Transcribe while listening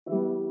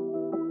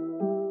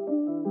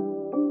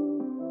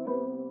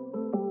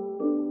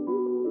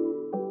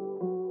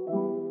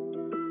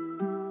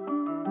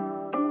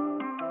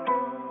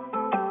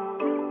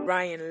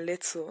Ryan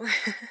Little.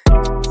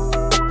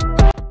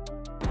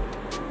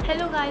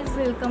 Hello guys,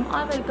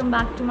 welcome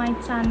back to my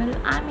channel.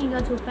 I'm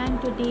Megha Chopra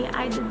and today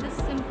I did this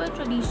simple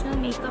traditional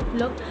makeup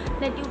look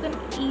that you can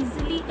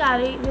easily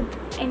carry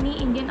with any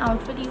Indian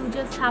outfit. You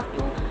just have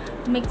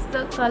to mix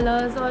the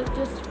colors or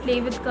just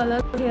play with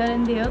colors here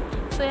and there.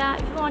 So yeah,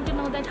 if you want to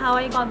know that how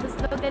I got this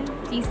look, then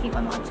please keep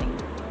on watching.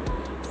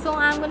 So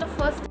I'm gonna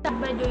first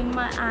start by doing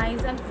my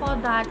eyes, and for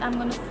that I'm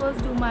gonna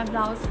first do my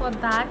brows. For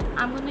that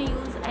I'm gonna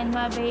use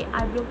NYY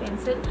eyebrow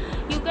pencil.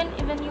 You can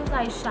even use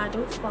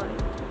eyeshadows for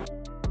it.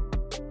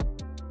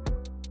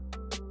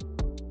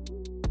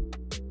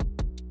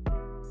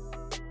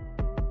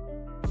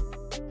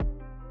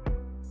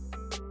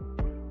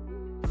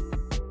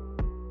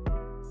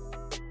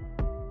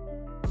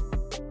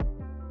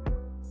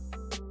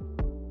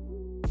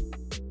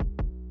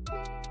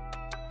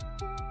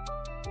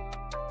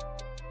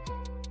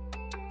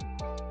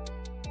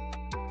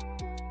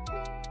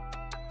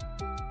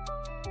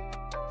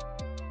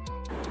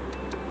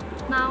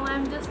 Now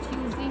I'm just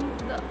using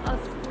a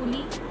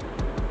spoolie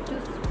to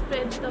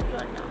spread the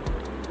product.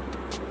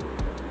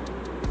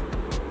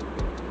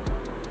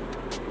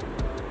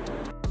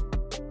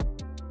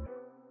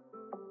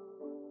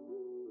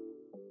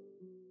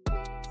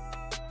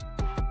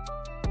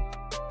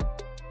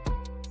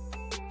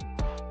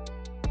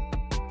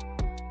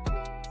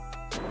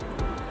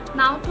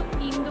 Now to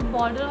clean the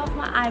border of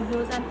my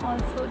eyebrows and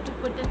also to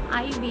put an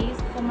eye base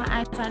for my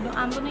eyeshadow,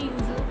 I'm gonna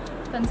use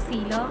a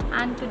concealer,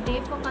 and today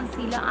for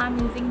concealer I'm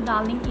using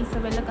Darling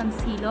Isabella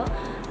concealer.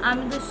 I'm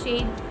in the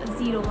shade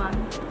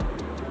 01.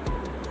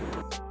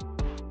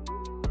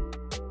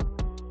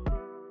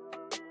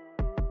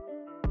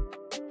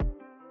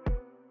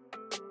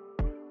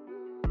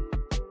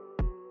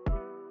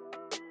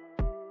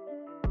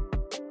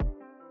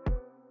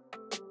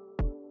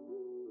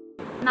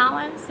 Now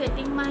I'm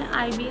setting my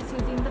eye base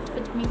using the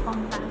Fit Me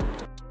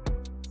compact.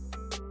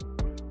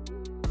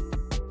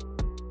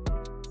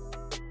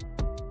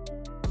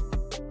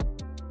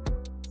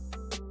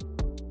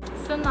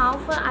 So now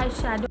for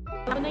eyeshadow,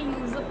 I'm gonna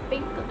use a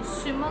pink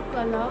shimmer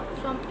color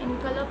from In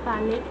Color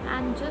palette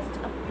and just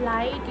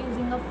apply it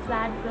using a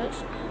flat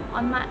brush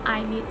on my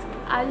eyelids.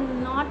 I'll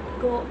not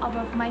go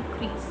above my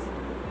crease.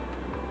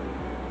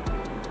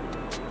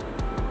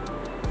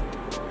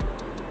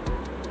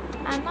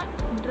 I'm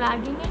not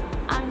dragging it,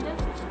 I'm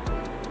just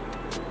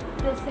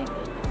pressing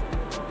it.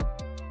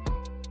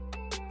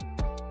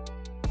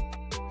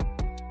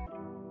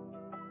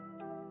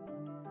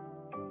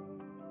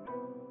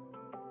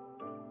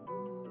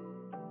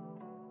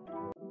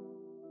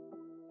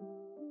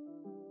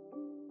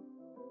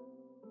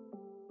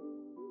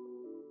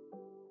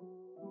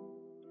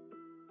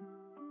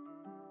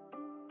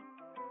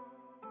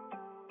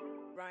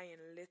 Ryan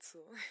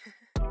Little.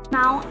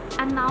 Now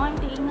I'm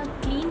taking a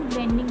clean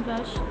blending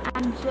brush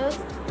and just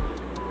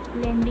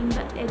blending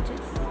the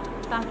edges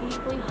ताकि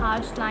कोई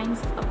harsh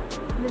lines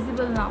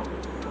visible ना हो.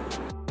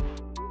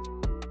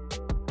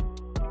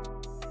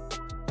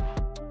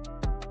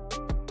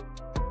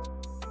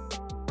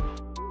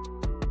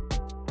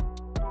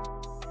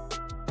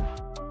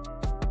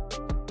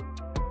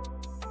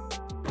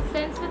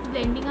 Since with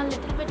blending a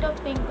little bit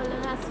of pink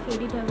color has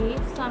faded away,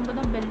 so I'm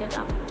gonna build it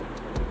up.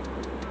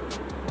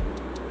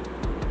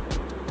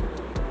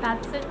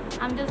 That's it.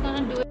 I'm just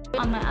gonna do it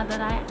on my other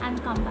eye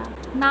and come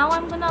back. Now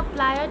I'm gonna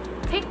apply a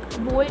thick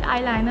bold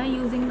eyeliner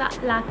using the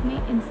Lakme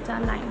Insta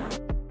liner.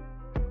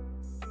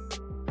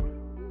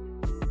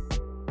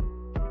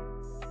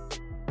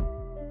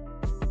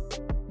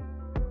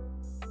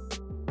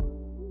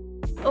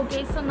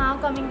 Okay, so now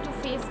coming to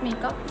face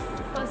makeup.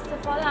 First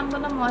of all, I'm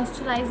gonna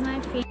moisturize my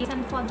face,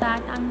 and for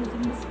that I'm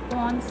using this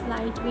Pond's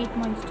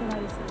lightweight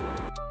moisturizer.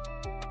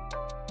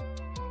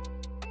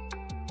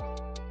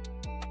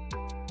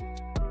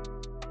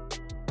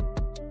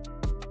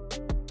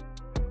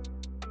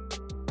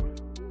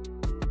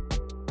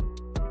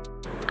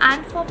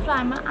 And for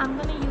primer, I'm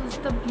gonna use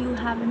the Blue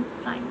Heaven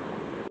primer.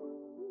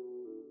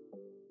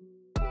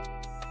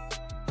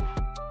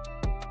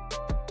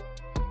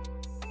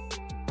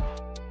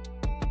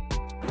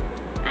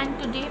 And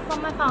today for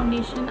my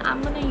foundation,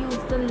 I'm gonna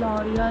use the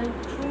L'Oreal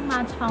True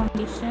Match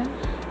foundation,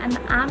 and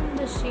I'm in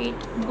the shade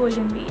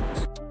Golden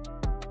Beige.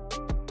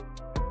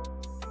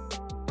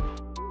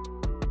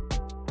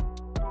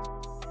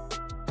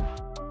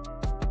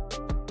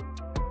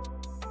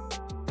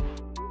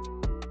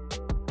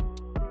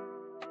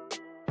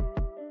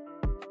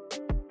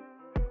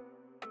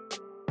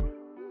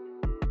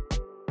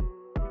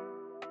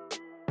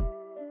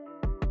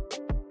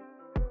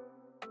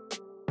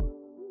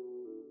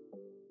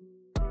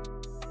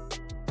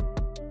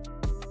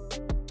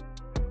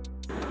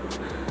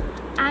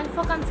 And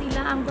for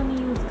concealer, I'm going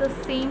to use the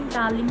same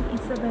Darling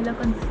Isabella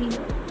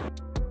concealer.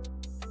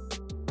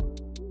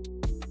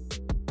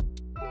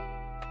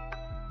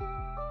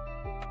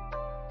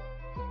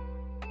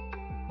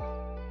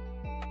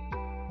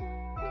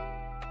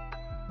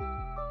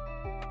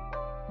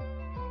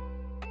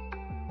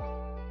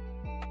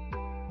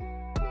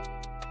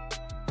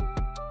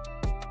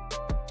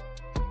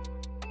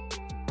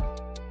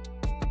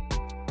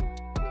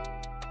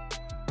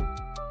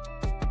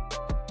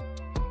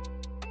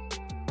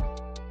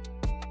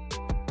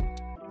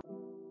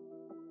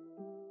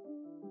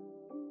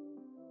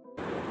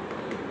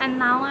 And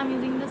now I'm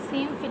using the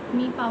same Fit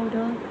Me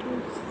powder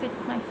to set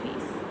my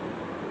face.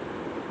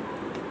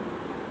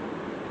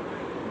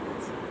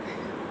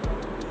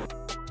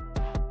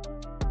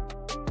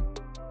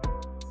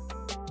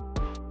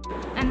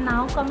 And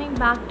now coming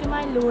back to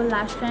my lower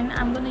lash line,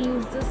 I'm gonna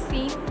use the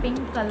same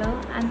pink color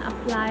and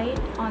apply it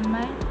on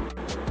my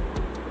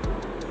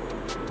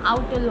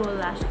outer lower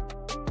lash.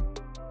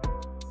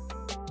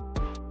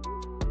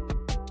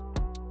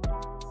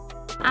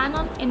 And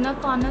on inner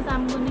corners,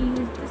 I'm gonna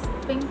use this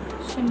pink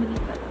shimmery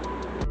color.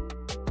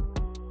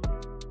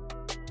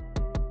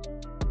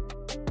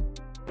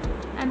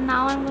 And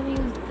now I'm gonna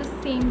use the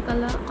same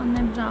color on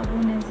my brow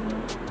bone as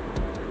well.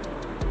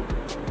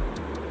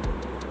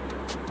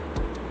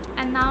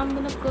 And now I'm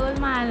gonna curl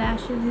my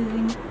eyelashes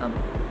using a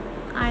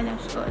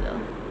eyelash curler.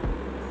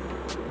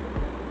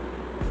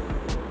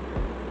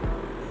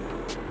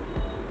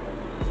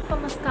 For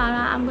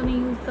mascara, I'm gonna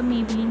use the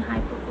Maybelline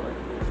Hyper Curl.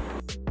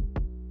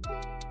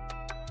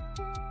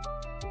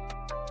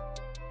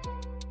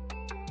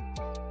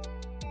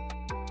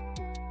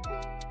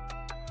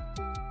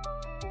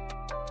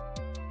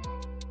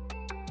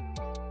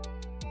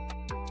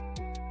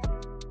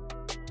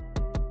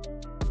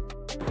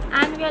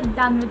 And we are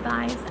done with the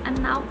eyes.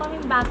 And now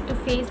coming back to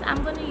face,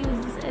 I'm going to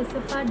use this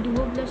SFR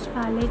Duo Blush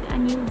palette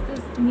and use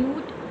this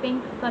nude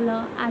pink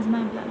color as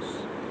my blush.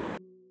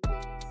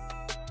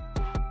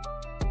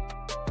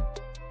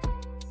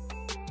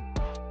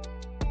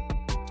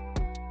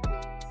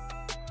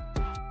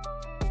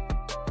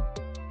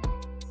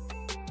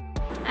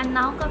 And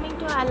now coming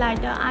to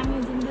highlighter, I'm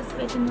using this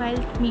Wet n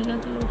Wild Mega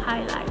Glow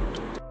highlight.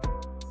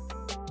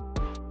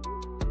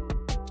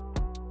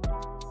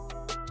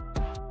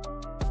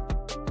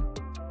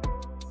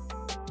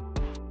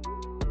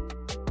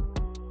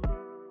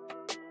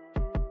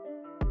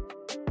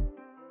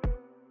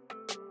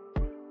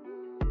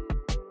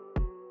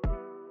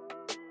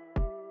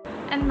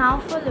 And now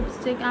for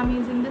lipstick, I'm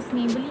using this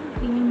Maybelline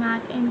Creamy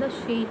Matte in the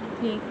shade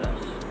Clay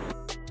Crush.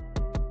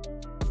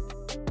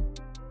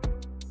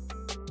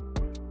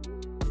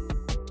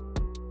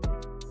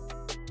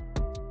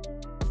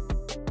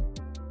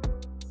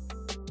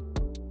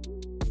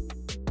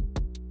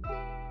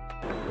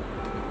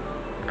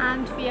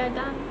 And we are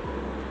done.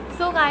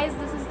 So guys,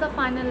 this is the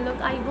final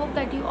look. I hope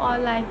that you all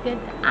liked it,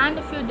 and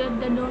if you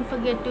did, then don't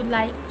forget to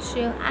like,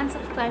 share and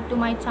subscribe to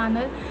my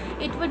channel.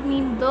 It would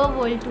mean the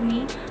world to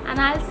me, and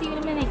I'll see you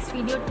in my next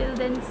video. Till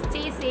then,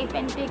 stay safe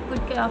and take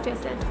good care of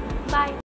yourself. Bye.